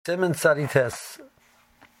Simen Sarites.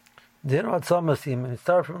 Dino Atzomasim.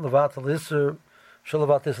 Start from Levatal Isser,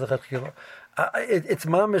 Shalavat Isser Chatchila. It's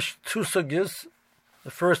mamish two sugyas. The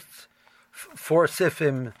first four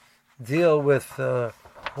sifim deal with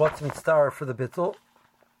what's mitzvah for the bittul,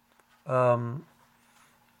 and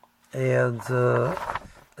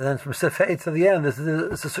then from sif 8 to the end, this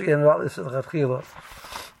is a sugya about Isser Chatchila.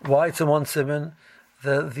 Why it's in one siman?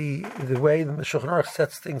 The way the Shulchan Aruch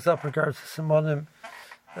sets things up regards to simonim.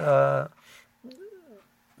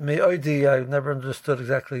 Me'oidi, I've never understood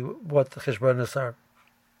exactly what the cheshbonos are.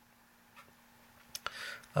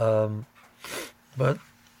 But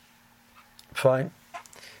fine.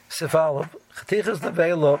 Sifalov chatichas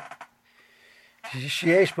nevela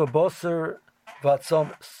sheyesh baboser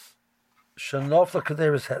vatzomis shenofla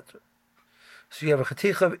kaderis heter. So you have a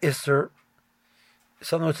chaticha of iser,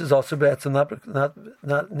 something which is also betzim, not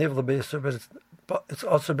nivla b'iser, but it's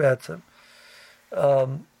also betzim.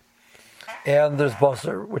 And there's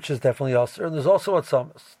Basar, which is definitely Asr, and there's also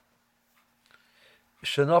Atzamas.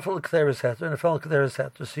 Shenafel K'teris Heter, and Nefel K'teris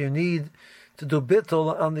Heter. So you need to do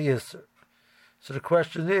Bittul on the Yisr. So the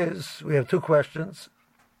question is, we have two questions.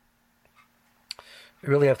 We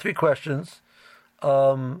really have three questions. We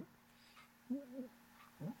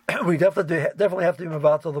definitely have to be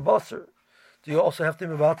Mevatel the Basar. Do you also have to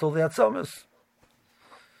be Mevatel the Atzamas?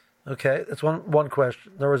 Okay, that's one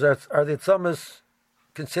question. In other words, are the Atzamas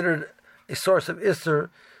considered a source of Isser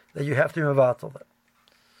that you have to be Mevatel them?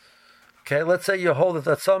 Okay, let's say you hold that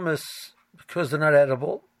Atzamas, because they're not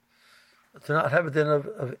edible, do not have a din of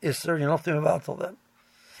Isser, you don't have to be Mevatel them.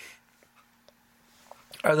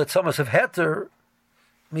 Are the Atzamas of Heter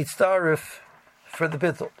mitzdarif for the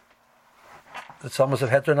Bittul? The Atzamas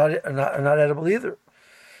of Heter are not edible either.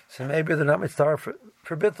 So maybe they're not mitzdarif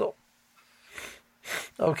for Bittul.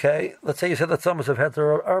 Okay, let's say you said that Atzamas of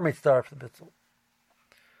Heter are mitzdarif for the Bittul.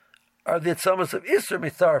 Are the Atzamas of Isser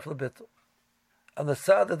mitzdarif for the Bittul? On the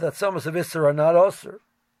side that Atzamas of Isser are not Osir,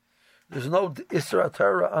 there's no Isser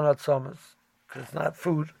Atara on Atzamas, because it's not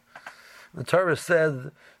food. The Torah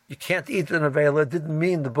said you can't eat an Avela. It didn't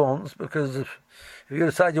mean the bones, because if you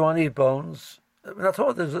decide you want to eat bones, we're not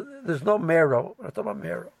talking about, there's no marrow. We're not talking about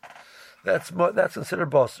marrow. That's considered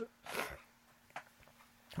Basar.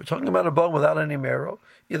 We're talking about a bone without any marrow.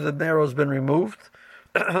 Either the marrow's been removed,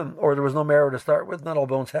 or there was no marrow to start with. Not all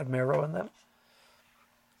bones have marrow in them.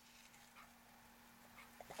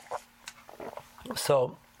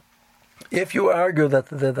 So, if you argue that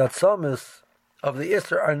the Atzamas of the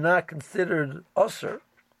Isser are not considered Osir,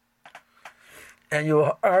 and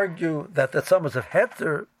you argue that the Atzamas of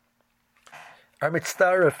Heter are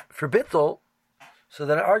mitzdarif for Bittul, so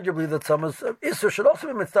then arguably the Atzamas of Isser should also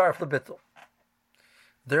be mitzdarif for Bittul.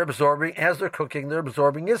 They're absorbing, as they're cooking, they're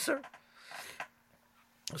absorbing Isser.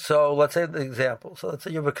 So let's say the example. So let's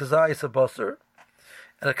say you have a kazayis of Basar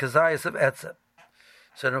and a kazayis of Etzem.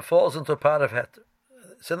 So then it falls into a pot of Heter.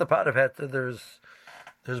 So in the pot of Heter, there's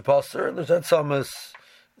Basar and there's Etzamas,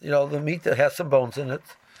 the meat that has some bones in it.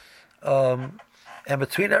 And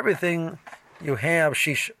between everything, you have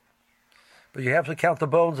Shisha. But you have to count the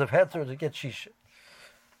bones of Heter to get Shisha.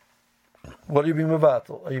 What are you being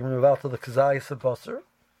Mevatel? Are you being Mevatel the kazayis of Basar?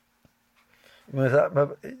 Do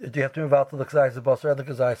you have to move out to the Kazayis of Basar and the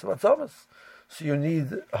Kazayis of Atzamas? So you need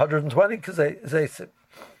 120 Kazayis,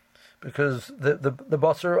 because the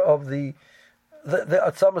Basar of the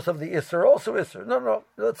Atzamas of the Isser are also Isser. No,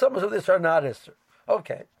 the Atzamas of the Isser are not Isser.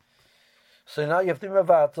 Okay. So now you have to be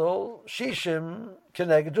Mevatel, Shishim,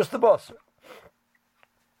 Keneged, just the Basar.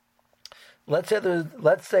 Let's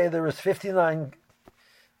say there is 59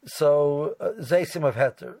 Zaysim of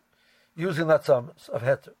Heter, using the Atzamas of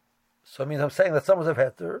Heter. So I'm saying that Atzamas of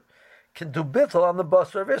Heter can do Bittul on the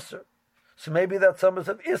Basar of Isser. So maybe that Atzamas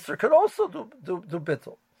of Isser could also do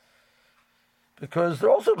Bittul, because they're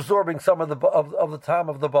also absorbing some of the time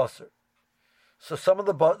of the Basar. So some of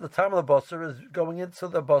the time of the Basar is going into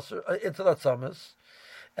the Basar, into the Atzamas,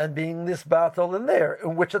 and being this battle in there.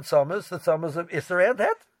 In which Atzamas? The Atzamas of Isser and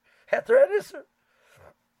Heter and Isser.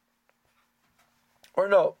 Or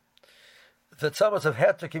no, the Atzamas of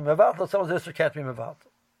Heter can be Mevatel, the Atzamas of Isser can't be Mevatel.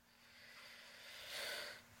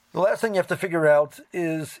 The last thing you have to figure out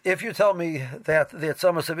is, if you tell me that the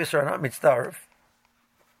Atzamas of Isser are not mitzdarif,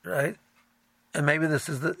 right? And maybe this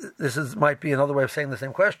might be another way of saying the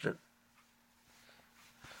same question,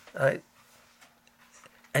 right?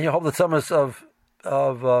 And you hold the Atzamas of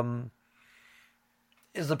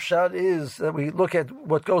is the pshat is that we look at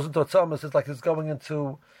what goes into Atzamas, it's like it's going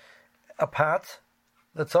into a pot.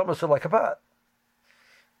 The Atzamas are like a pot.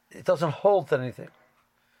 It doesn't hold anything.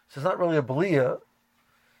 So it's not really a B'liya.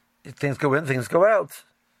 Things go in, things go out.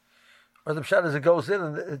 or the pshat is it goes in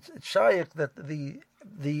and it's shaykh that the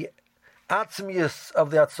atzmius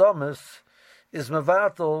of the atzamas is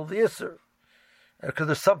mevatel the iser, because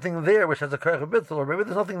there's something there which has a koach bittul, or maybe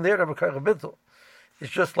there's nothing there to have a koach bittul.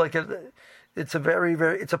 It's just like it's a very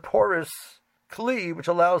it's a porous kli which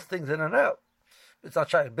allows things in and out. It's not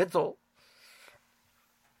shaykh bittul.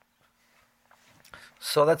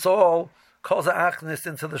 So that's all calls the achnis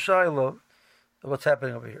into the shayla of what's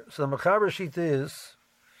happening over here. So the Mechaber sheet is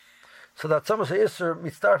so that some say iser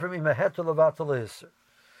mitzarfim imahetu levatel iser,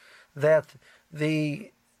 that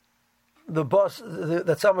the boss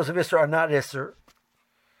that summers of iser are not iser.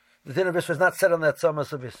 The din of iser is not set on that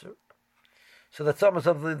summers of iser. So the summers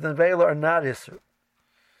of the nevela are not iser.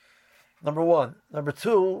 Number one. Number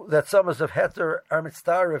two, that summers of heter are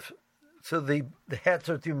mitzarif to the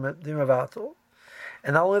heter to mevatel.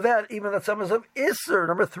 And not only that, even that summers of Isser,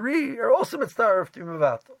 number three, are also mitzvah to be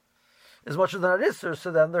mevatel. As much as they're not Isser, so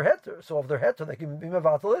then they're heter. So if they're heter, they can be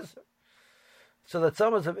mevatel Isser. So that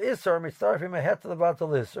summers of Isser are mitzvah to be mevatel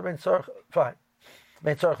Isser. Fine.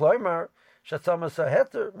 Mein tzarch loymar, shat summers of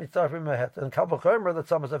heter, mitzvah to be meheter. And kal v'chomer, that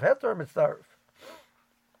summers of heter are mitzvah.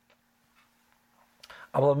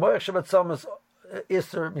 Abel moich shabbat summers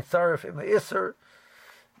Isser, mitzvah to be Isser.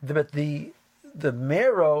 But the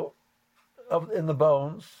marrow in the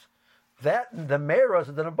bones, that the marrow is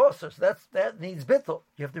the nebosser, so that needs bittul.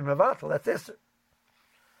 You have to be mevatel. That's iser.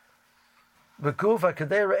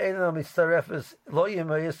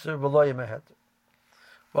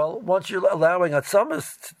 Well, once you're allowing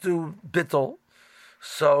atzamas to do bittul,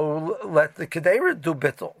 so let the kedera do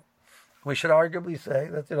bittul. We should arguably say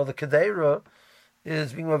that the kedera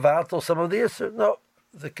is being mevatel some of the iser. No,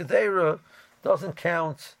 the kedera doesn't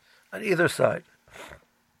count on either side.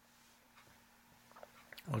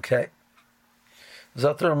 Okay.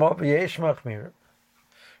 Zatar mo b'yesh machmir.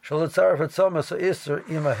 Shal tzaref atzamas iser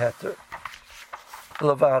ima heter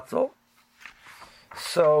levatel.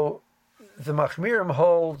 So the machmirim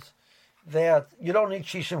holds that you don't need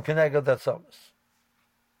shishim keneged that atzamas.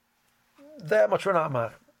 That much we're not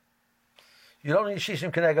machmir. You don't need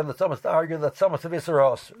shishim keneged that atzamas to argue that atzamas of iser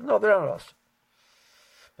are aser. No, they're not aser.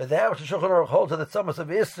 But that which the Shulchan Aruch holds that atzamas of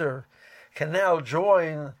iser can now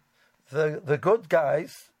join the good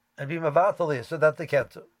guys and be mevatel so that they can't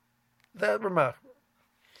do. That remark.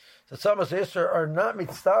 The tzamas iser are not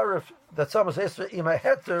mitzaref. The tzamas iser ima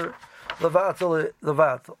heter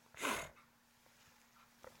levatel.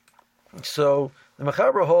 So the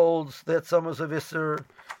Mechaber holds that tzamas of iser,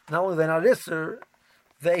 not only they're not iser,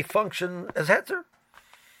 they function as heter.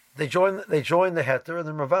 They join the heter and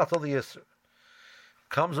then mevatel the iser.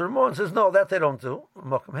 Comes the Ramon and says, no, that they don't do.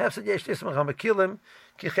 Because the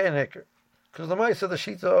Maisa, the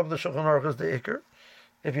Shita of the Shulchan Aruch is the Iker.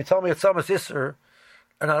 If you tell me it's Tzamas Isser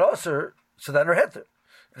are not Osir, so then they're Heter.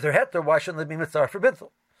 If they're Heter, why shouldn't they be Mitzvah for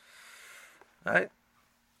Bittul? Right?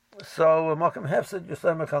 So, Malcolm Hefsid, you say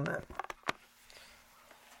on that.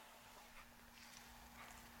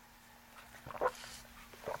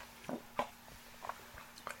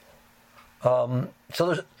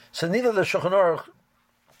 So neither the Shulchan Aruch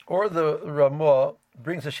or the Ramah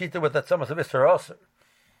brings a shita with that Tzamas of Isser Aser,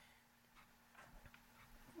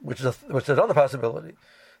 which is another possibility.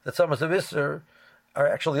 That Tzamas of Isser are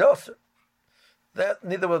actually Aser. That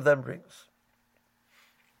neither of them brings.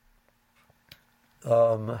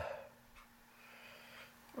 The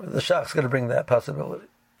Shach's going to bring that possibility.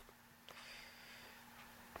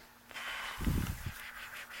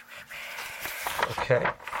 Okay.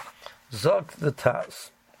 Zog the Taz.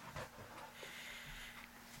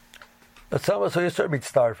 The Tzamas of Isser means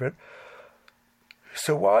starfed.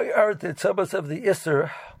 So why aren't the Tzamas of the Isser,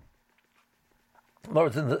 in other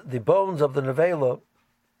words, in the bones of the Nevela,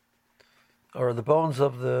 or the bones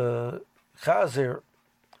of the Chazir,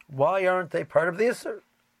 why aren't they part of the Isser?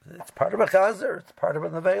 It's part of a Chazir, it's part of a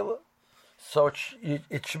Nevela. So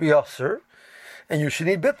it should be Isser, and you should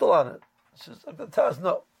need Bittul on it. Says the Taz,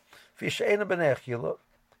 no. Fisha Eina Benechila,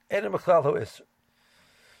 Eina Mechlal Ho Isser.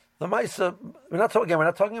 The Maisa, we're not talking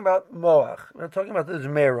about Moach. We're not talking about the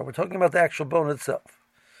marrow. We're talking about the actual bone itself.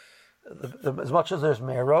 As much as there's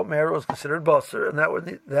marrow is considered basar, and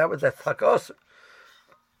that's takasar,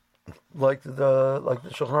 like the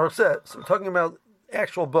Shulchan Aruch said. So we're talking about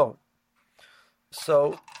actual bone.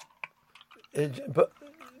 So,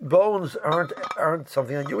 bones aren't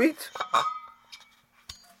something that you eat.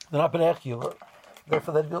 They're not benechila.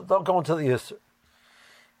 Therefore, they don't go into the yisr.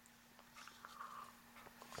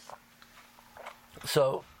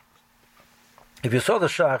 So, if you saw the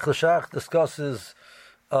Shach discusses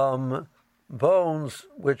bones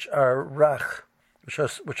which are rach,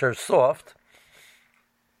 which are soft,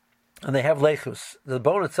 and they have lechus. The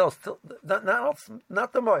bone itself, still, not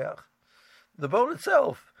the moyach. The bone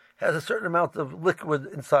itself has a certain amount of liquid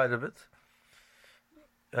inside of it.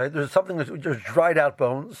 Right? There's something there's dried out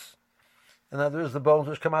bones, and then there's the bones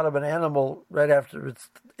which come out of an animal right after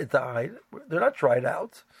it died. They're not dried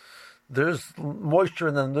out. There's moisture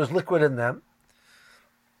in them. There's liquid in them.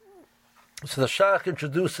 So the shach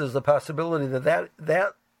introduces the possibility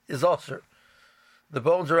that is usher. The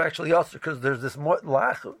bones are actually usher because there's this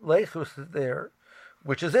lechus there,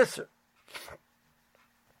 which is isser.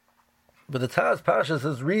 But the Taz Pashas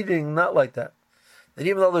is reading not like that. That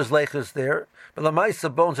even though there's lechus there, but the Maisa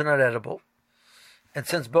bones are not edible. And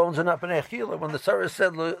since bones are not b'nei achila, when the Sarah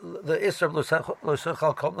said the isser of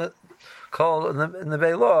lo call in the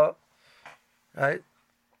Veilah, right?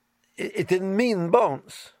 It didn't mean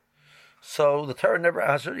bones. So the Torah never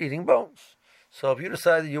asked her eating bones. So if you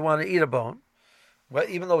decide that you want to eat a bone, well,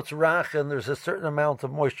 even though it's rach and there's a certain amount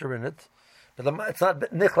of moisture in it, but it's not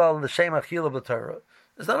nichlal in the shem achil of the Torah.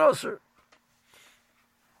 It's not osir.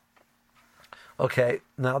 Okay,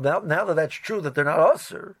 now that that's true that they're not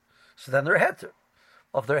osir, so then they're heter.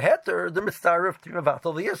 If they're heter, they're mitzaref to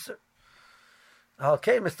mevatel the yisr.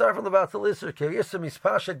 Okay, mitzaref from the vatel yisr. Okay, yisr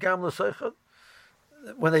mispashet gam l'soichot.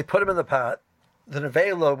 When they put them in the pot, the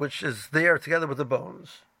nevela, which is there together with the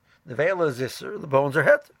bones, nevela is yisr, the bones are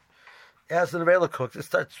heter. As the nevela cooks, it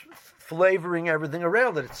starts flavoring everything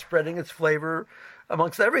around it. It's spreading its flavor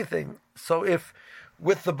amongst everything. So if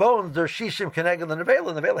with the bones there's shishim keneged the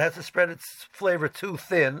nevela has to spread its flavor too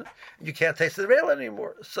thin, and you can't taste the nevela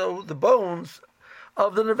anymore. So the bones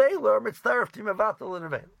of the nevela are mitzdaref to mevatel the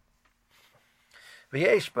nevela.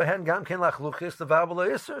 V'yesh behen gam ken lachluchis the vabel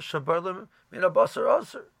iser shabarlim min abasar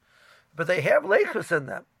aser. But they have lechus in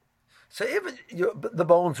them. So even the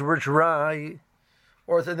bones were dry,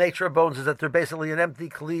 or the nature of bones is that they're basically an empty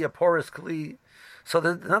kli, a porous kli. So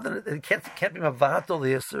there's nothing. It can't be mavatal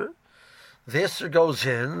the iser. The iser goes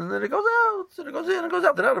in and then it goes out. And it goes in and it goes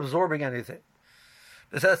out. They're not absorbing anything.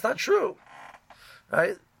 That's not true,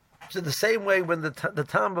 right? So the same way when the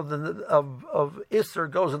tam of iser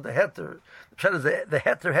goes into heter, the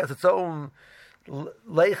heter has its own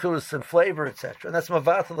lechus and flavor, etc. And that's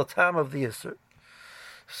mavatal the tam of the iser.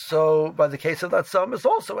 So, by the case of that sum, it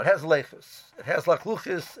has lechus, it has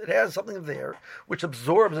lachluchis, it has something there which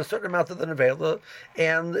absorbs a certain amount of the nevela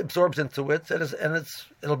and absorbs into it, and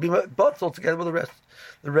it'll be bottled together with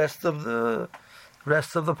the rest of the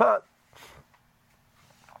pot.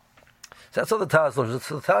 So that's how the Taz learns.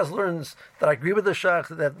 So the Taz learns that I agree with the Shach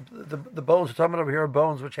that the bones we're talking about over here are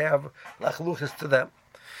bones which have lachluchis to them,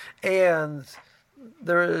 and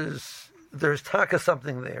there's taka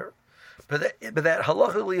something there. But that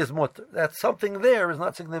halachically is mutter. That something there is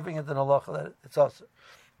not significant in halacha that it's also,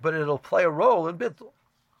 but it'll play a role in bittul.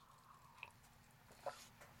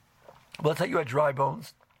 But let's say you had dry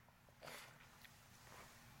bones,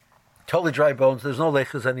 totally dry bones. There's no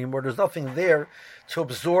lechus anymore. There's nothing there to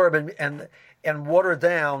absorb and water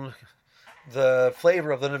down the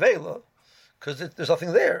flavor of the nevela because there's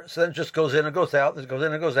nothing there. So then it just goes in and goes out. It goes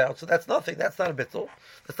in and goes out. So that's nothing. That's not a bittul.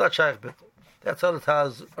 That's not shaykh bittul. That's how the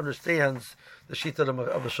Taz understands the shita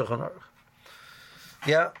of the Shulchan Aruch.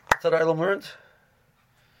 Yeah, that's how the Eilam learned.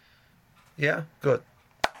 Yeah, good.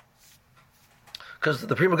 Because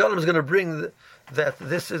the Pri Megadim is going to bring that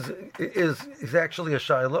this is actually a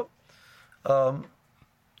shaila. How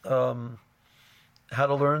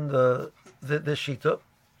to learn the shita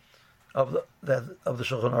of the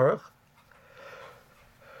Shulchan Aruch.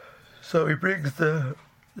 So he brings the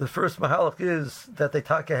first mahalach is that they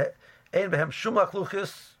take Ein behem shum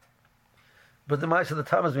lachluchis, but the mice of the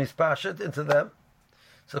tam is mispashet into them.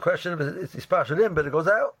 So the question is mispashet in, but it goes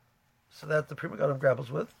out. So that the Pri Megadim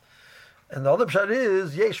grapples with. And the other pshat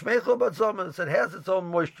is yesh meichel batzomen. It has its own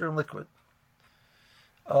moisture and liquid.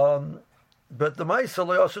 But the mice are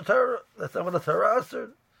loyasher Torah. That's not what the Torah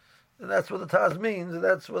answered. And that's what the Taz means. And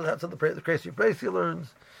that's how the crazy Bracey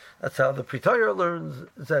learns. That's how the Pri Torah learns,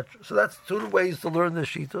 etc. So that's two ways to learn the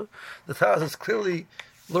shita. The Taz is clearly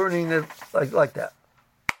learning it like that.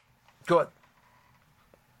 Good.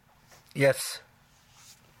 Yes.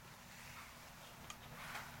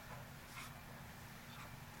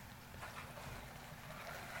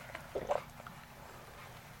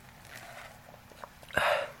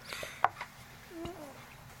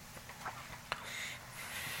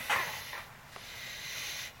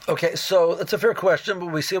 Okay, so it's a fair question, but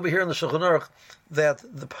we see over here in the Shulchan Aruch that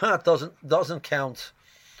the pot doesn't count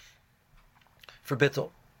for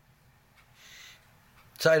bittul.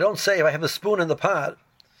 So I don't say if I have a spoon in the pot,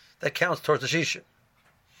 that counts towards the shisha.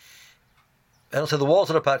 I don't say the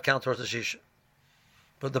walls of the pot count towards the shisha.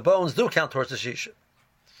 But the bones do count towards the shisha.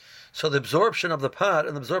 So the absorption of the pot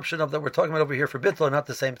and the absorption of that we're talking about over here for bittul are not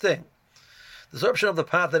the same thing. The absorption of the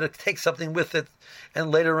pot, that it takes something with it, and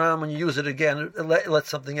later on when you use it again, it lets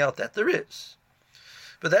something out, that there is.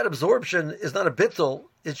 But that absorption is not a bittul,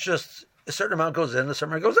 it's just a certain amount goes in, a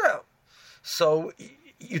certain amount goes out. So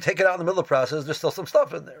you take it out in the middle of the process, there's still some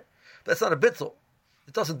stuff in there. But that's not a bittul.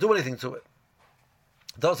 It doesn't do anything to it.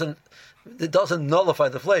 It doesn't nullify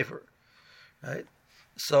the flavor. Right?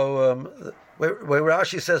 So where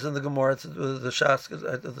Rashi says in the Gemara, the Taz is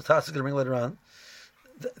going to bring later on,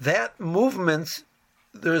 that movement,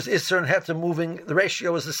 there's Isser and Heter moving, the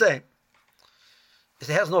ratio is the same. It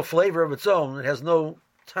has no flavor of its own, it has no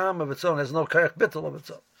time of its own, it has no kayach bittul of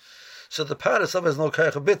its own. So the pot itself has no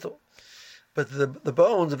kayach bittul. But the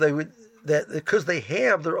bones, if they would, that because they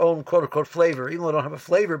have their own quote unquote flavor, even though they don't have a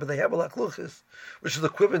flavor, but they have a lachluchis, which is the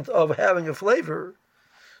equivalent of having a flavor.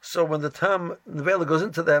 So when the tam nevela goes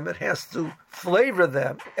into them, it has to flavor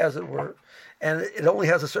them, as it were, and it only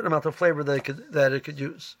has a certain amount of flavor that it could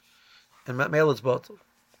use. And matmel is bottle.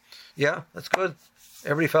 Yeah, that's good.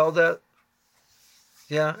 Everybody followed that?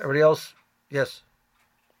 Yeah, everybody else? Yes.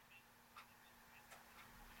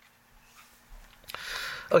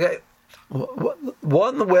 Okay.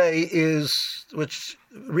 One way is, which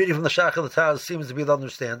reading from the Shach of the Taz seems to be the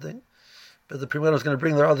understanding, but the Pri Megadim is going to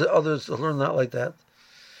bring their others to learn not like that,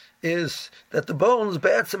 is that the bones,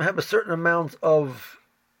 Ba'atzim, have a certain amount of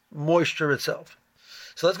moisture itself.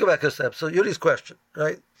 So let's go back a step. So Yudi's question,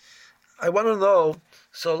 right? I want to know,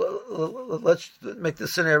 so let's make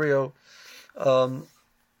this scenario.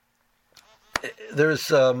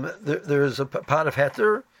 There's a pot of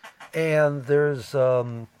heter, and there's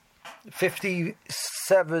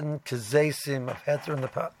 57 kazesim of heter in the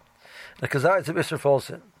pot. The kazayis of Isser falls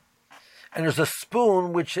in. And there's a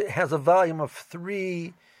spoon which has a volume of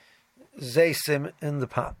 3 zaysim in the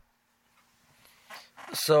pot.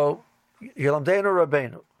 So, Yelamdeinu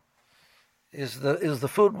Rabbeinu, is the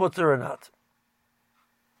food mutter or not?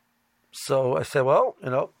 So I say, well,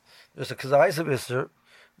 there's a kazayis of Isser.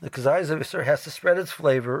 The kazayis of Isser has to spread its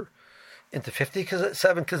flavor into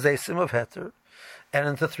 57 kazesim of heter and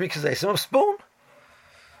into 3 kazesim of spoon.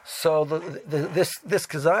 So this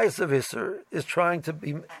kazayis of Isser is trying to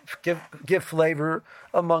give flavor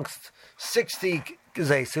amongst 60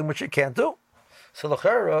 kazesim, which it can't do. So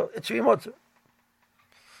l'chara, it should be mutter.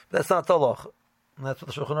 That's not the halacha. And that's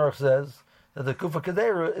what the Shulchan Aruch says, that the kufa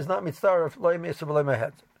kadera is not mitzvah loy me'isur b'loy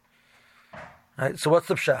me'heter. Right? So what's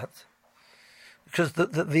the pshat? Because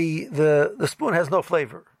the spoon has no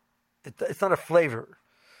flavor. It's not a flavor.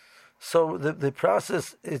 So the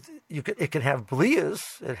process is it can have blias.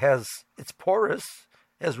 It's porous.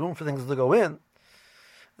 It has room for things to go in.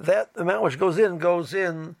 That amount which goes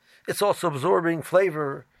in. It's also absorbing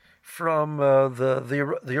flavor from the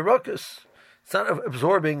Yerukas. It's not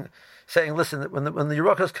absorbing, saying, listen, when the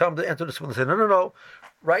Yerukas come to enter the spoon, they say, no.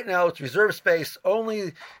 Right now, it's reserved space.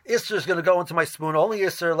 Only Isser is going to go into my spoon. Only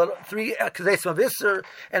Isser, 3 kazesim of Isser,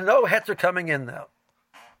 and no heter coming in now.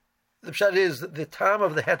 The pshat is the time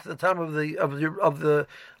of the heter, the time of the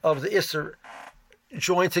Isser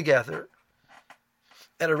joined together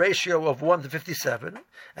at a ratio of 1 to 57,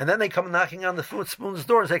 and then they come knocking on the spoon's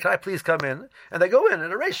door and say, "Can I please come in?" And they go in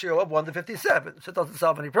at a ratio of 1 to 57, so it doesn't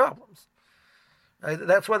solve any problems. Right?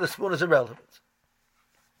 That's why the spoon is irrelevant.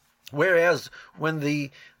 Whereas when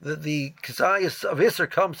the kazayis of Isser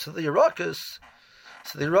comes to the Yerukas,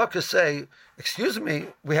 so the Yerukas say, "Excuse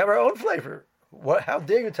me, we have our own flavor. How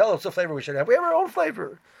dare you tell us the flavor we should have? We have our own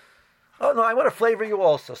flavor." Oh no, I want to flavor you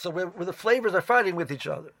also. So where the flavors are fighting with each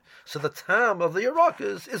other. So the tam of the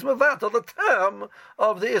Yerukas is mevatel the tam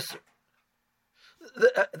of the Isser.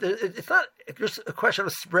 It's not just a question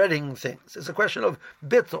of spreading things. It's a question of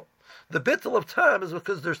bittul. The bittul of tam is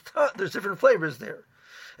because there's different flavors there.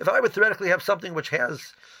 If I would theoretically have something which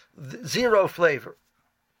has 0 flavor,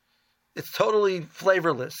 it's totally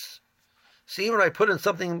flavorless. See, even when I put in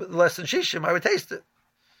something less than shishim, I would taste it.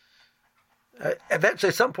 Eventually,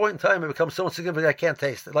 at some point in time, it becomes so insignificant I can't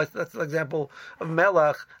taste it. That's an example of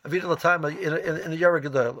melach, of Yidel Time in a Yerah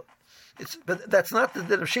Gedolah. But that's not the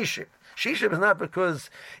din of shishim. Shishim is not because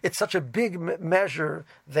it's such a big measure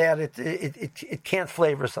that it can't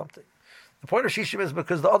flavor something. The point of shishim is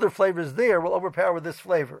because the other flavors there will overpower this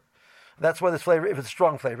flavor. That's why this flavor, if it's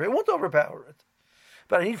strong flavor, it won't overpower it.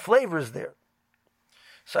 But I need flavors there.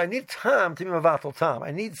 So I need tam to be mevatel tam.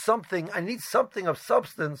 I need something of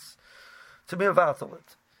substance to be mevatel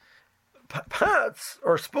it. Pots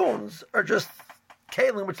or spoons are just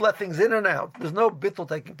kalim which let things in and out. There's no bittul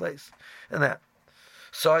taking place in that.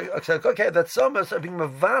 So I said, okay, that sumas are being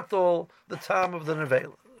mevatel the tam of the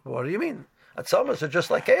nevela. What do you mean? That sumas are just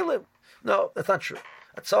like kalim. No, that's not true.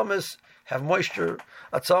 Atzomas have moisture.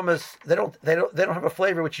 Atzomas they don't have a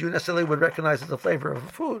flavor which you necessarily would recognize as a flavor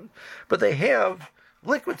of food, but they have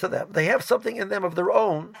liquid to them. They have something in them of their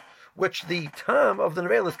own, which the tam of the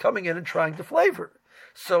nevela is coming in and trying to flavor.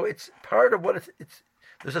 So it's part of what it's.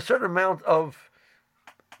 There's a certain amount of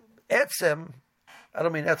etzem. I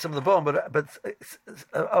don't mean etzem of the bone, but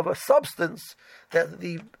of a substance that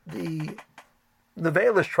the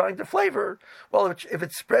nevela is trying to flavor. Well, if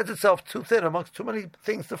it spreads itself too thin amongst too many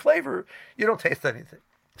things to flavor, you don't taste anything.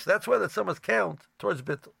 So that's why that some count towards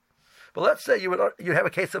bittul. But let's say you have a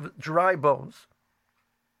case of dry bones,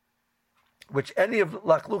 which any of the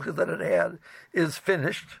lachluchas that it had is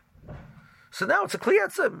finished. So now it's a kli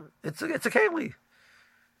etzem. It's a keli.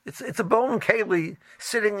 It's a bone keli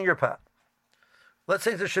sitting in your pot. Let's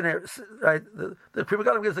say it's a shener, right? The Pri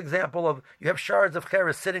Megadim gives an example of you have shards of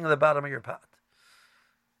cheres sitting in the bottom of your pot.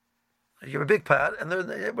 You have a big pot, and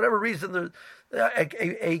there, whatever reason, there's a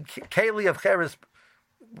keli of cheres,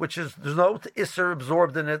 which is there's no isser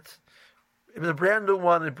absorbed in it. It was a brand new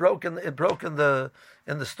one. It broke in the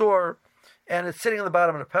store, and it's sitting in the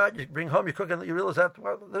bottom of the pot. You bring home, you cook it, you realize that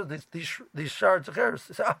there's these shards of cheres.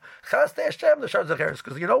 You say, Chas Hashem, the shards of cheres,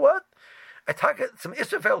 because you know what? I took some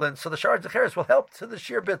isser in, so the shards of cheres will help to the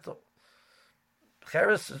sheer bittul.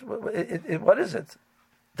 Cheres, what is it?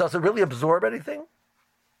 Does it really absorb anything?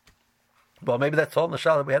 Well, maybe that's all in the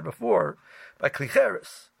shal that we had before by kli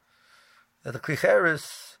cheres. That the kli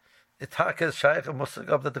cheres, itaka is shaykh of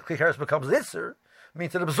musagav, that the kli cheres becomes isser,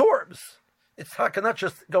 means it absorbs. It's taka not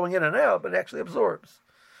just going in and out, but it actually absorbs.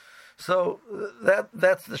 So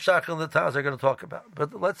that's the shakal and the taz are going to talk about.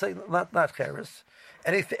 But let's say not cheres.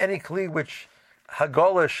 Any kli which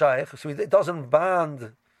hagola is shaykh, so it doesn't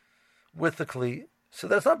bond with the kli, so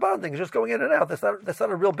that's not bonding. It's just going in and out. That's not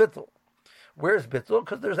a real bittul. Where's bittul?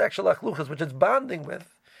 Because there's actual achluchas which it's bonding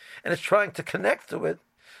with, and it's trying to connect to it.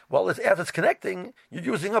 Well, as it's connecting, you're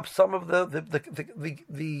using up some of the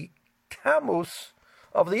kamus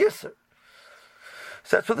of the yisr.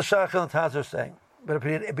 So that's what the shachal and taz are saying. But if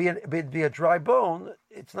it be a dry bone,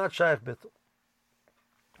 it's not shaykh bittul.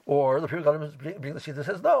 Or the Pri Megadim bring the sheet that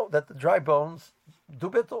says no, that the dry bones do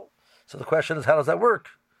bittul. So the question is, how does that work?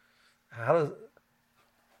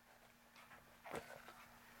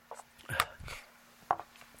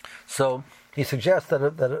 So he suggests that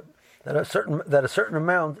a certain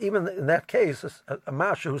amount, even in that case, a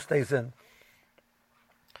mashu who stays in.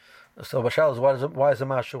 So Bashal is why is a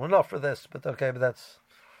mashu enough for this? But okay, but that's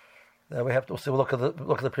we have to see. We'll look at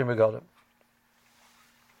the Pri Megadim.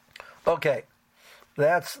 Okay,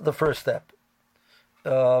 that's the first step.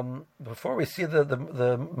 Before we see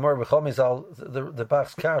the more b'chomizal the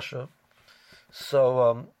Bach's kasha,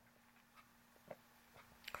 so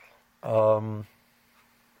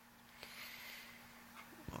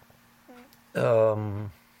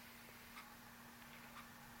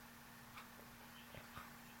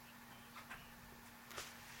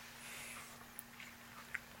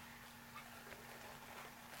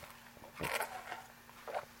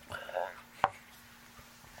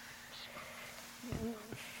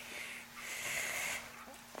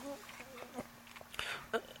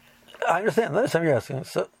I understand. That's what you're asking.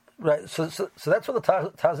 So, right. So that's what the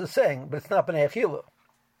Taz is saying, but it's not b'nei achila.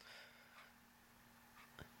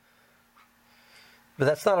 But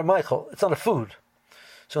that's not a Michael. It's not a food.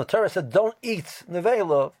 So the Torah said, "Don't eat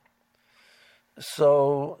nevela."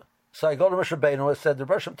 So I go to Moshe Rabbeinu and said, "The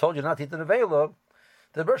Bershom told you not to eat the nevela."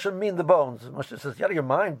 The Bershom mean the bones. Moshe says, "You out of your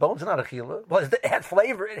mind? Bones are not achila." Well, it has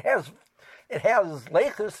flavor. It has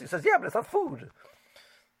leichus. He says, "Yeah, but it's not food."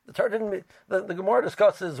 The Torah didn't. The Gemara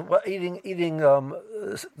discusses what, eating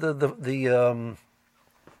the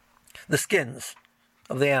skins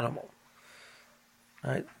of the animal.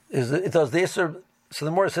 Right? It does this or so.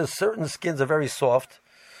 The Gemara says certain skins are very soft.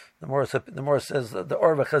 The Gemara says the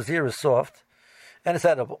orva chazir is soft, and it's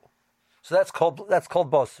edible. So that's called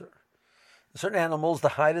basar. Certain animals, the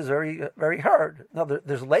hide is very very hard. Now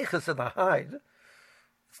there's leichus in the hide.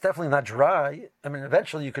 It's definitely not dry. I mean,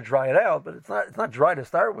 eventually you could dry it out, but it's not dry to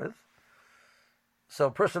start with. So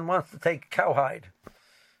a person wants to take cowhide,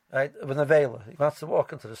 right, with a nevela. He wants to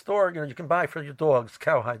walk into the store. You can buy for your dogs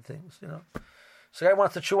cowhide things. So the guy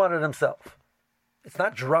wants to chew on it himself. It's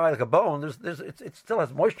not dry like a bone. It still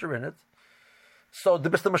has moisture in it. So the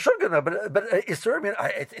Mr. Mashugana, but it's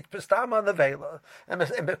pistam on the vela, and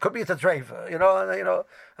it could be it's a treifa, it's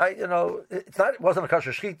not. It wasn't a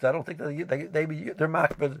kosher shchita. I don't think that they're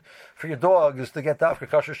makbid for your dogs to get dafka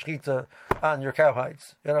kosher shchita on your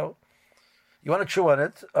cowhides. You want to chew on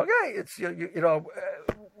it, okay? It's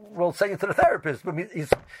we'll send you to the therapist,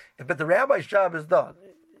 but the rabbi's job is done.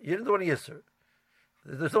 You didn't do any yisur.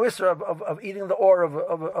 There's no issue of eating the ore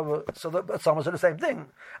so the almost the same thing.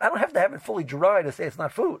 I don't have to have it fully dry to say it's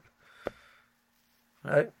not food,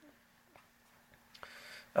 right?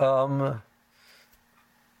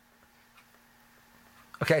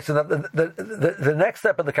 Okay, so the next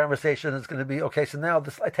step of the conversation is going to be, okay, so now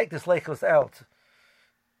I take this leichus out.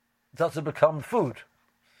 Does it become food?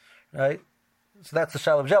 Right? So that's the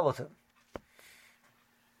shell of gelatin.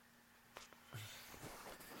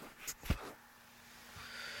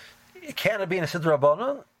 Can it be in a Sidra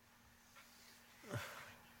Rabbanan?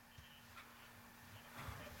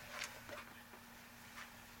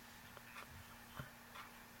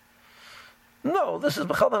 No, this is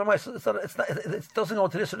B'chal Na'amais. It doesn't go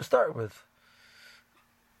into this to start with.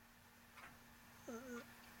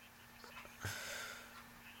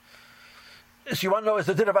 So you want to know, is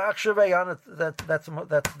the din of Akshavei on it?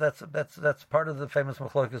 That's part of the famous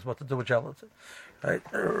machlokes, what to do with gelatin, right?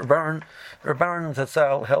 Rabban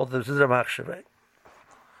Zatzal held there's a din of Akshavei,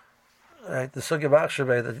 right? The sugi of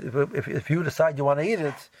Akshavei, that if you decide you want to eat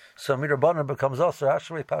it, so Mirabanan becomes also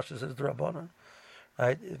Akshavei. Pashas is the Rabbanan,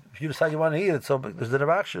 right? If you decide you want to eat it, so there's a din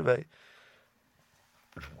of Akshavei.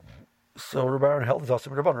 So Rabban held it's also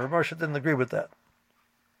Mirabanan. Rav Moshe didn't agree with that.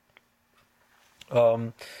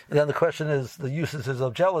 And then the question is the usages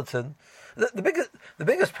of gelatin. The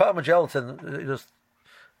biggest problem with gelatin,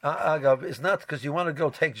 agav, is not because you want to go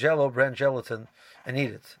take Jello brand gelatin and eat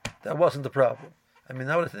it. That wasn't the problem. I mean,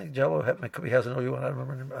 now I think Jello maybe has an OU1. I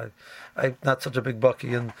remember. I'm not such a big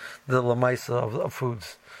bucky in the lamaisa of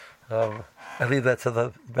foods. I leave that to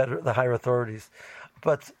the higher authorities.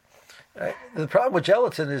 But the problem with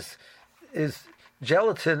gelatin is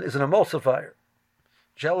gelatin is an emulsifier.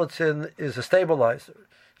 Gelatin is a stabilizer.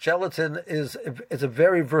 Gelatin is a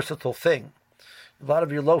very versatile thing. A lot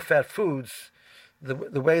of your low-fat foods, the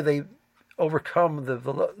way they overcome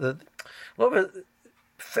the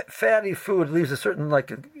fatty food leaves a certain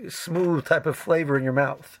like a smooth type of flavor in your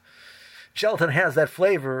mouth. Gelatin has that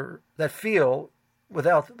flavor, that feel,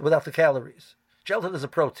 without the calories. Gelatin is a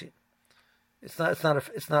protein. It's not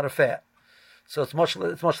a fat, so it's much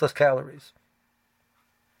less calories.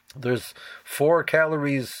 There's 4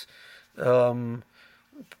 calories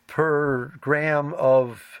per gram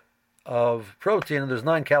of protein, and there's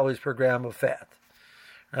 9 calories per gram of fat,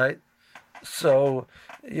 right? So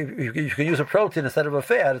you can use a protein instead of a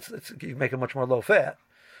fat. You make it much more low fat.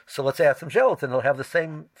 So let's add some gelatin. It'll have the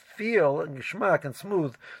same feel and geschmack and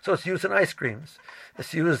smooth. So it's used in ice creams.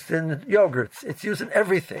 It's used in yogurts. It's used in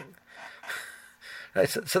everything. Right,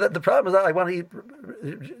 so that the problem is that I want to eat.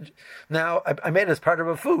 Now I made it as part of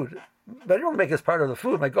a food, but I don't make it as part of the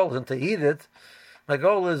food. My goal isn't to eat it. My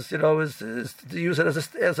goal is to use it as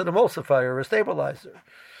an emulsifier or a stabilizer.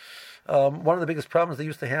 One of the biggest problems they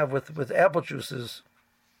used to have with apple juices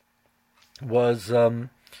was the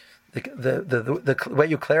way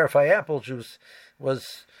you clarify apple juice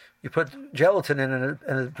was you put gelatin in it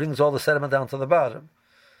and it brings all the sediment down to the bottom.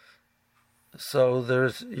 So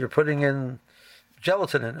you're putting in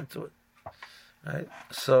gelatin into it, right?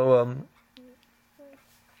 So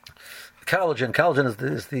collagen is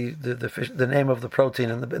the name of the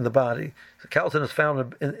protein in the body. So collagen is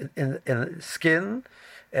found in skin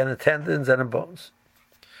and in tendons and in bones.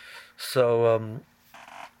 So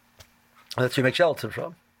that's you make gelatin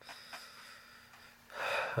from.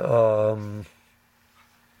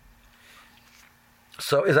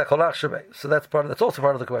 So is that kolach shebei? So that's also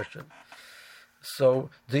part of the question.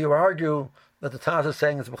 So do you argue that the Taz is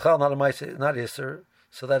saying it's b'chal, not a ma'aseh, not Yisr,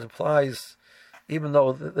 so that applies, even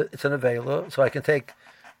though it's an avela. So I can take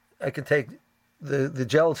the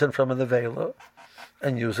gelatin from an avela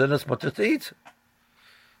and use it as much as to eat.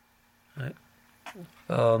 Right?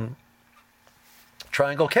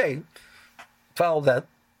 Triangle K, follow that.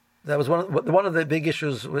 That was one of the big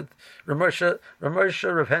issues with Rav Moshe,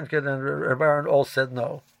 Rav Henkin, and Rav Aaron all said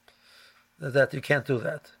no, that you can't do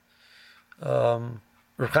that.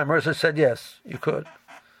 Rav Chaim Mercer said yes, you could.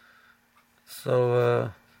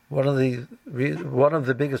 So one of the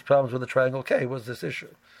biggest problems with the Triangle K was this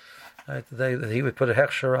issue. Right? That he would put a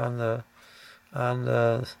hechsher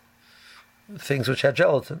on things which had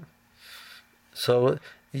gelatin. So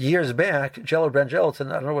years back, Jello brand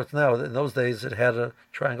gelatin, I don't know what's now. In those days, it had a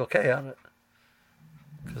Triangle K on it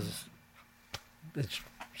because it's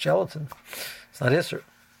gelatin. It's not Isser,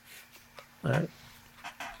 right?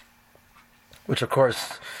 Which, of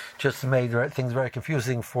course, just made things very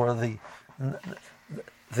confusing for the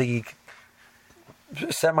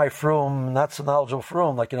semi-frum, not so knowledgeable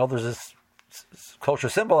frum. Like, there's this kosher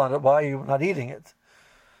symbol on it. Why are you not eating it?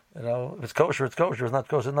 If it's kosher, it's kosher. If it's not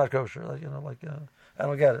kosher, it's not kosher. I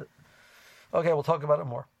don't get it. Okay, we'll talk about it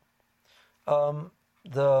more.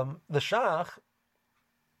 the shach.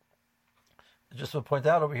 Just to point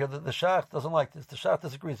out over here that the shach doesn't like this. The shach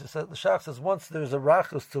disagrees. The shach says once there's a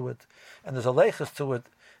rachus to it and there's a leichus to it,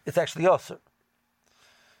 it's actually osir.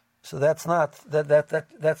 So that's not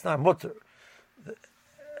that's not mutter.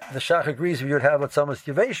 The shach agrees if you would have what some is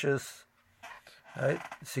yevashis, right?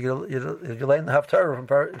 So you lay in the haftarah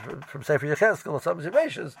from Sefer Yechezkel, some is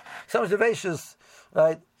yevashis,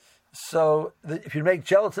 right? So if you make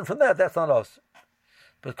gelatin from that, that's not osir.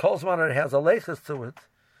 But kolzman it has a leichus to it.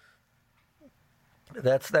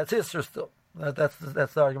 That's Isser still. That's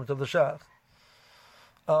the argument of the Shach.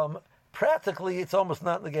 Practically, it's almost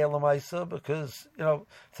not Negei L'Maisa because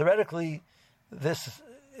theoretically, this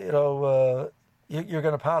you're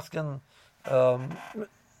going to paskin.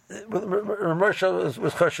 Mersha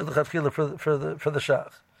was chosher the chatchila for the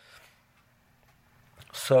Shach.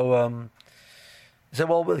 So he said,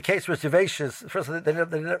 well, with the case with Yevashis, first they're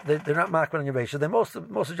not makban on Yevashis.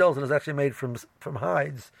 Most of gelatin is actually made from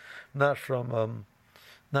hides, not from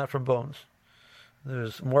bones.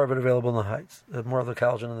 There's more of it available in the hides, more of the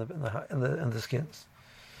collagen in the skins.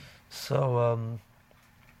 So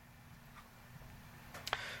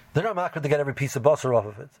they're not makban to get every piece of basar off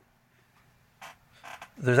of it.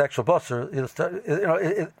 There's actual basar.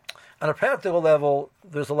 On a practical level,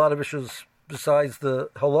 there's a lot of issues besides the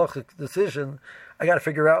halachic decision. I got to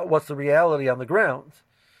figure out what's the reality on the ground.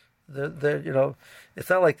 It's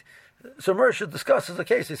not like. So Mersha discusses the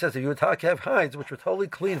case. He says if you have hides which were totally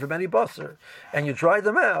clean from any basar, and you dry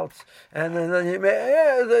them out, and then you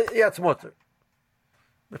it's mutter.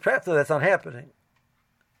 But practically that's not happening.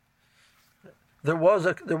 There was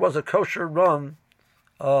a kosher run,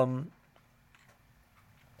 and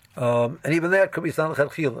even that could be not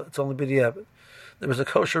lechatchila. It's only b'diavad. There was a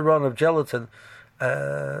kosher run of gelatin.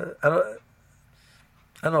 I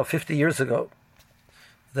don't know, 50 years ago.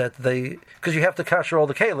 That because you have to kosher all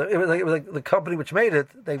the keilim. It was like the company which made it.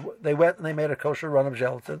 They went and they made a kosher run of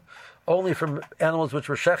gelatin, only from animals which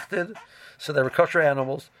were shechted, so they were kosher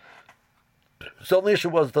animals. So the only issue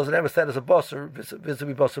was, does it have a status of basar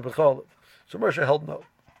vis-a-vis basar b'cholav? So Mersha held no.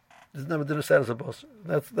 It never did a status of basar.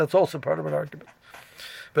 That's also part of an argument,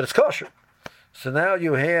 but it's kosher. So now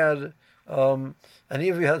you had, and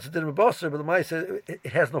even if you had a of basar, but the mice it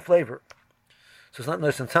has no flavor, so it's not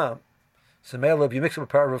nice and tam. So if you mix it with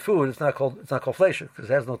part of a food, it's not called fleisher because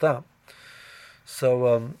it has no tam.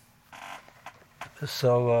 So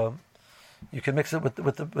you can mix it with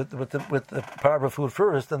the part of a food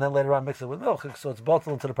first, and then later on mix it with milk. So it's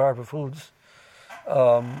bottled into the part of foods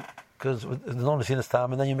because there's no nesinus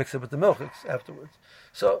tam, and then you mix it with the milk afterwards.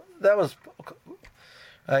 So that was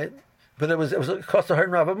right, but it cost a hard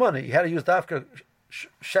amount of money. You had to use dafka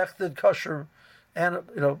shechted kosher, and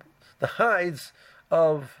the hides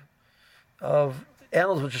of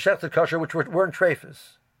animals which are shechted kosher, which weren't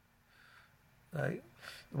treifas. Right?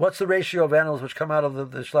 What's the ratio of animals which come out of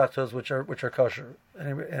the shlachtos which are kosher?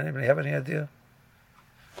 Anybody have any idea?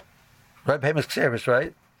 Right, Behemoth Kseris,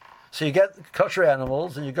 right? So you get kosher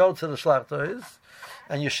animals, and you go to the shlachtos,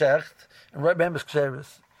 and you shecht, and right Behemoth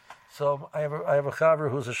Kseris. So I have a chaver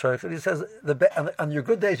who's a shoycher. He says on your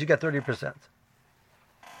good days you get 30%.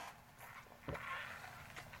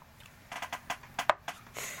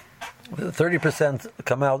 30%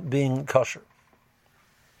 come out being kosher.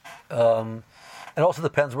 It also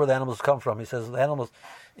depends where the animals come from. He says the animals.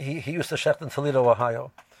 He used to shecht in Toledo,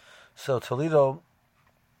 Ohio. So Toledo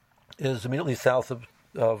is immediately south of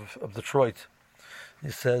Detroit.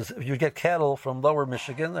 He says if you get cattle from lower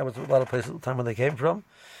Michigan, that was a lot of places at the time when they came from,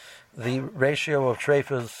 the ratio of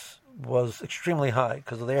treifas was extremely high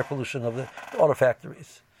because of the air pollution of the auto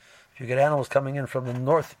factories. If you get animals coming in from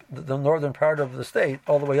the northern part of the state,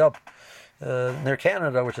 all the way up near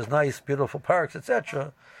Canada, which is nice, beautiful parks,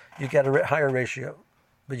 etc., you get a higher ratio.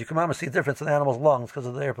 But you can almost see a difference in the animals' lungs because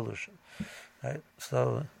of the air pollution. Right?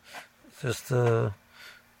 So, just so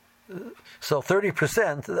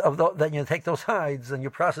 30% of then you take those hides and you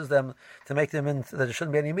process them to make them into that there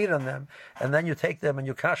shouldn't be any meat on them, and then you take them and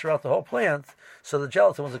you kosher out the whole plant. So the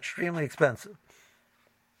gelatin was extremely expensive.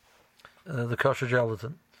 The kosher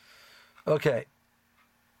gelatin. Okay,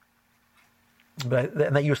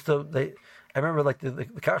 and they used to. I remember like the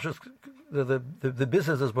kosher, the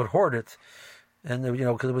businesses would hoard it, and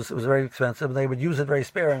because it was very expensive, and they would use it very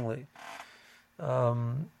sparingly.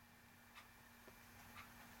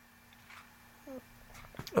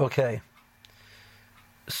 Okay,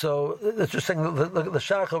 so it's just saying. Look at the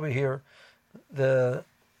shach over here, and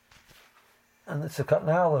it's a cut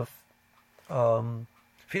now of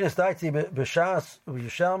finas daiti b'shas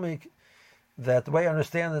u'yishalmi. That the way I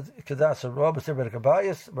understand it, Kedas Rob Sibir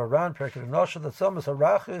Kabayis, Baran Perkir Nosha, that some is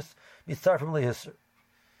Harachis, Mitzar from Lehisser.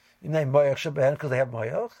 You name Moyach Sheben because they have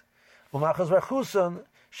Moyach. Umachas Rechuson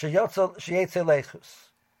Sheyetze Leichus.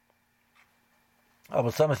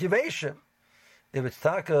 But some Yivashim, if it's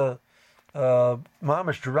taka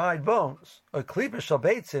mamish dried bones, or klipa shel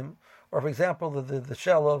beitzim, or for example the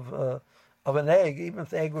shell of an egg, even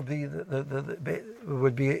if the egg would be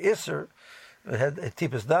would be a iser, it had a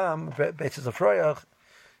tipus dam, basis of froyach,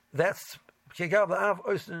 that's kigav la'av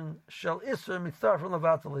oisin shel iser mitzar from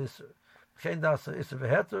levatel iser. V'chein dasa iser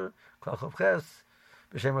v'heter klal chavches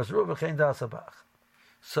b'shem asru v'chein dasa bach.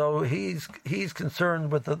 So he's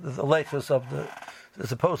concerned with the leichus of the,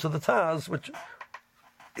 as opposed to the taz, which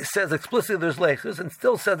it says explicitly there's leichus, and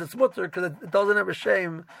still says it's mutter because it doesn't have a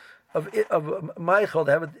shame of Michael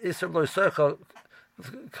to have an iser lo yisecha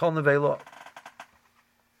kol nevei lo.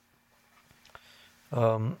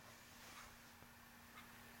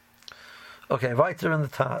 Okay, weiter in the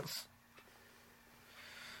taz.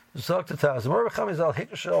 Zok the taz. More b'chamizal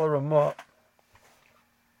hikrish al ramah.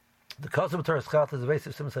 The cause of Torah Schat is the base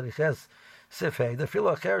of Simon Sadiches Sifei. The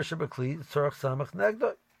filo acher shebekli tzorach samach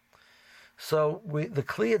negdoi. So the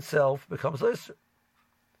kli itself becomes lister.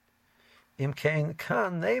 Im kain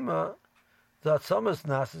kan nema that samas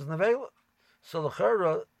nas is nevela. So the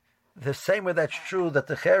chera, the same way that's true that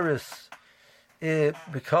the cheres it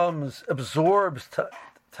absorbs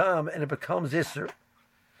tam and it becomes iser.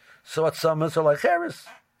 So at samas are like cheres,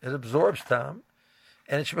 it absorbs tam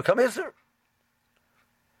and it should become iser.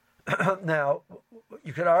 Now,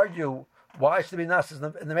 you could argue why should there be nasis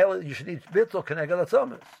in the male? You should eat bittul kenega the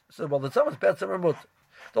tzamas. So, well, the tzamas betzim are mutter.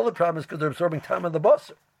 The only problem is because they're absorbing time in the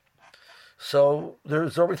basar. So they're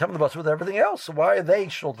absorbing time in the basar with everything else. So why are they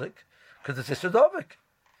shuldik? Because it's iser davik.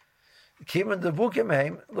 Kimin the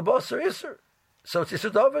vukim the basar iser. So it's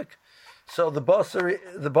iser davik. So the basar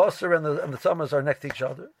and the tzamas are next to each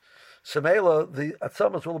other. So mela the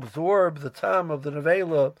tzamas will absorb the time of the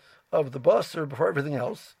nevela of the basar before everything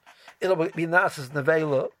else. It'll be nasis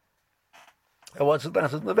nevela, and once it's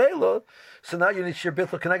nasis nevela, so now you need shir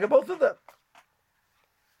bittul connect both of them.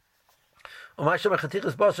 U'ma'ashem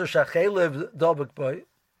chatichas basar shachelev dobek boy,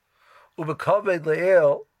 u'bekaved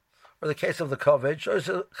le'el, or the case of the kaved, shows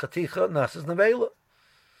chaticha nasis nevela.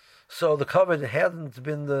 So the kaved you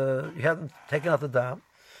hadn't taken out the dam,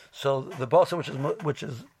 so the basar which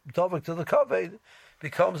is dobek to the kaved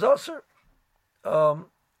becomes aser.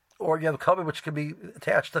 Or you have a cover which can be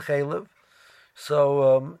attached to chaylev,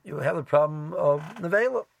 so you have the problem of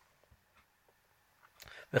nevela.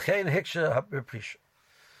 V'chein hiksha prisha.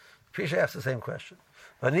 Prisha asks the same question.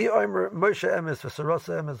 V'ani oimer Moshe emes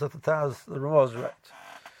v'sarosa emes that the Taz the Ramah is right.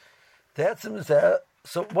 The etzim is that.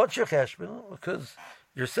 So what's your cheshbon? Because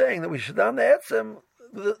you're saying that we should down the etzim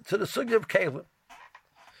to the sugya of kalim.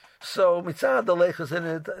 So mitzad the lechus in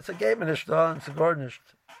it. It's a game and it's a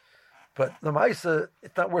garnished. But the Maisa,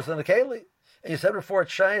 it's not worse than a Keli. And you said before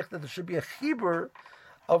it's Shaykh that there should be a Chibur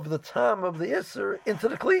of the time of the Isser into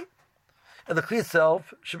the Kli. And the Kli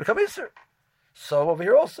itself should become Isser. So over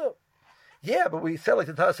here also. Yeah, but we said, like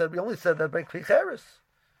the Taz said, we only said that by Kli Cheres.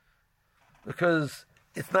 Because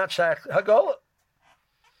it's not Shaykh Hagolah.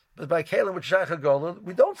 But by Kalim with Shaykh Hagolah,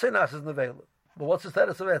 we don't say Nasas Nevela. But what's the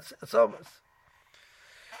status of Etzomas?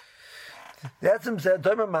 That's him said,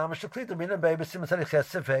 Doimer Mamash, the Klita Mina Baby, Simatari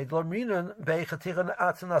Chesefei, Lorminan, Bay Chatiran,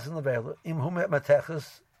 Atzanas in the Vela, Im Humet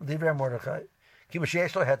Mateches, Diver Mordechai,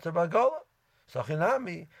 Kimashesh Heter Bagola,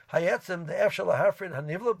 Sachinami, Hayetzim, the Efshal Hafrid,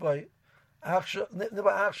 Hanivla Boy,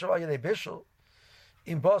 Niba Achshav Ayade Bishel,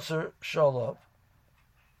 Im Bosser Sholov.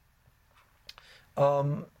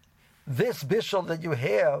 This Bishel that you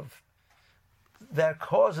have that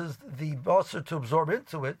causes the Bosser to absorb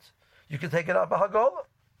into it, you can take it out by Hagola.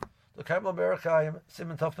 The Karmel Berachayim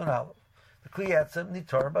Simon Tofton Aleph. The Kliyatzim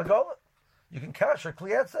Nitar Bagola. You can kasher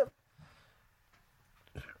Kliyatzim.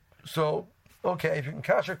 So, okay, if you can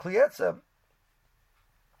kasher Kliyatzim,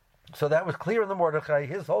 so that was clear in the Mordechai,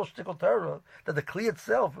 his whole shtickle Torah, that the Kli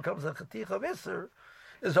itself becomes a Chatich of Isser,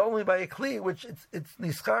 is only by a Kli, which it's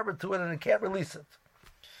nischaber to it and it can't release it.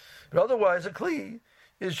 But otherwise, a Kli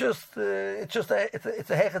is just, it's a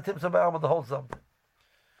hechatim tabam that holds something.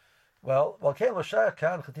 Well, Kein Lo Shayach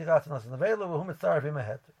Kan Chatirat Nas Nevela V'Hu Mitzaref Im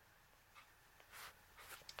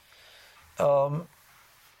HaHeter.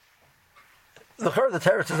 The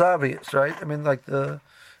teretz is obvious, right? I mean, like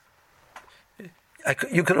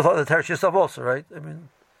you could have thought the teretz yourself also, right? I mean,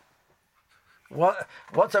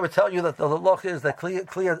 once I would tell you that the loch is that Kli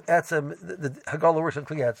Etzem, the Hagala works on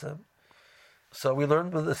Kli Etzem. So we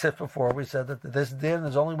learned with the Sif before. We said that this din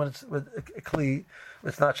is only when it's with a Kli.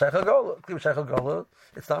 It's not Shaykh Hagolah. Kli with Shaykh Hagolah,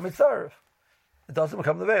 it's not Mitzaref. It doesn't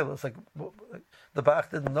become the veil. It's like the Bach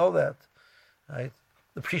didn't know that, right?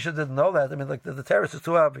 the Prisha didn't know that. I mean, like the terrace is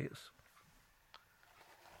too obvious.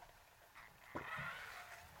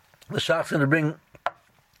 The Shach's going to bring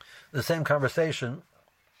the same conversation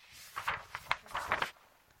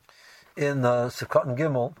in Sivkot and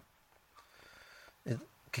Gimel.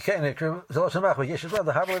 The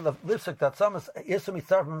lipstick that some is Isser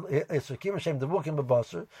mitzarfim Isser kim Hashem devukim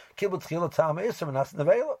b'basar kibbutz chila tam Isser menas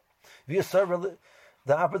nevela v'Yisser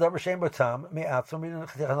the upper double Shem b'tam me'atzum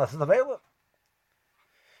menas nevela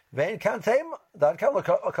vein kan teim that kan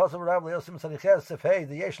lokas of Rav Leosim tzadiches if hey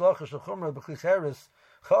the yesh lochash l'chumra b'chlicheres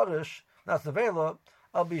charish nas nevela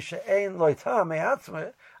al bi she'ein loy tam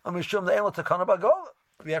me'atzum al mishum the ein lo takana b'gola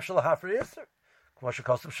v'yefshel hafri Isser k'mo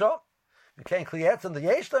shekosem shom. You can't clear it, and the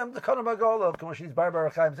Yeshlem, the Kono Magolov, Kamoshi's Barbar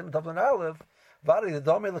Chaim Sim Tovlan Aleph, Vari, the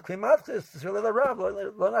Domi, the Klimatchis, is really the Rab,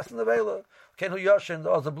 Lo Nas in the Vela, Ken Hu Yoshin, the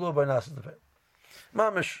Oz Blue by Nas in the Vela.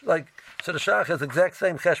 Mamish, like, so the Shach has the exact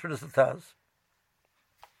same cheshbon as the Taz.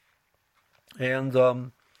 And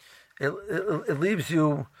it leaves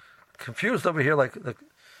you confused over here, like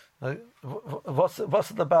what's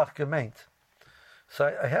the Bach gemeint? So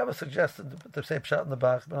I have a suggested the same shot in the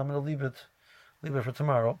Bach, but I'm going to leave it for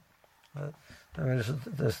tomorrow. I mean,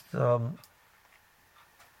 just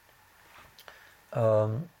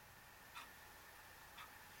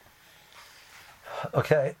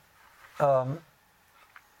okay.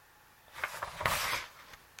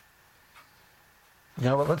 You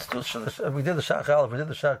know what? Let's do. We did the Shach Aleph. We did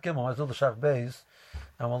the Shach Gimel. Let's do the Shach Beis,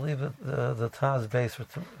 and we'll leave it the Taz Beis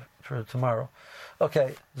for tomorrow.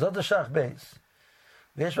 Okay. Zod the Shach Beis.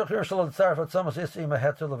 V'yesh b'chir shalom tzaref atzamas yisri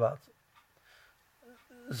maheter levat.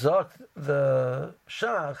 Zok the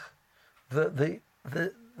Shach, the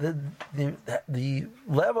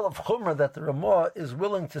level of chumrah that the Ramah is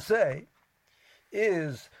willing to say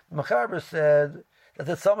is Mechaber said that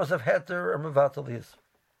the tzamas of heter are mevatel yisr,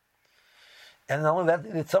 and not only that,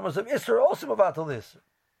 the tzamas of isser are also mevatel yisr.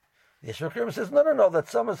 The Yeshua Kirim says no, that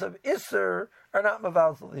tzamas of isser are not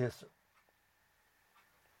mevatel yisr.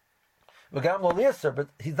 V'gam lo yisr, but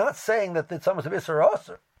he's not saying that the tzamas of isser are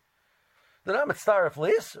also. They're not mitzaref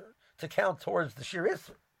le'isr to count towards the shir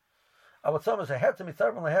isr. What some say heter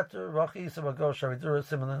mitzaref le'heter rachi yisr v'go sharidura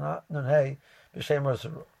siman nunhei b'shem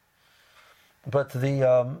rosuru. But the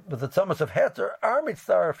tzamas of heter are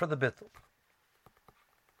mitzaref for the bittul.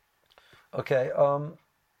 Okay.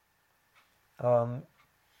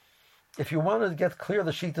 If you want to get clear the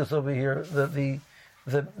shitas over here, the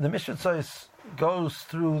Mishnah Tzos goes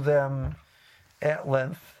through them at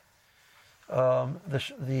length.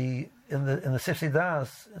 In the Sifsei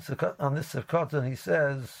Das on this Sivkot, he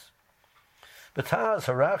says, "B'taz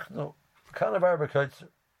harachnu kanavar b'kaitzer."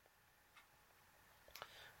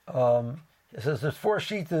 He says there's 4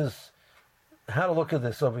 shitas how to look at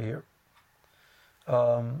this over here,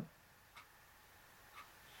 and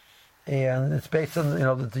it's based on the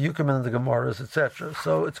Yukim and the Gemaras, etc.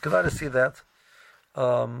 So it's good to see that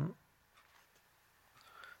at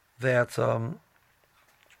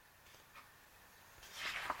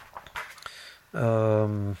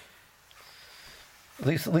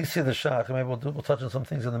least see the Shach. Maybe we'll touch on some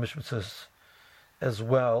things in the Mishmitzvahs as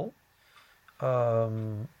well.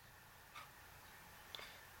 And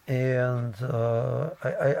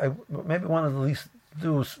I maybe want to at least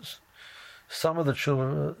do some of the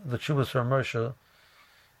tshuvas from Moshe,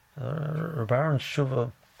 Rabbaran's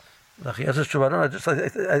tshuva, Nachiyaz's tshuva. I don't know.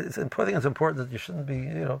 I think it's important that you shouldn't be,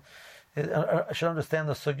 I should understand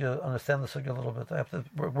the sugya a little bit. I have to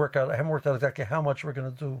work out. I haven't worked out exactly how much we're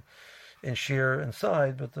going to do in shir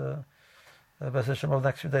inside, but B'ez Hashem over the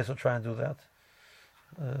next few days we'll try and do that.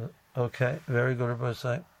 Okay, very good,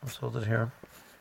 everybody. Let's hold it here.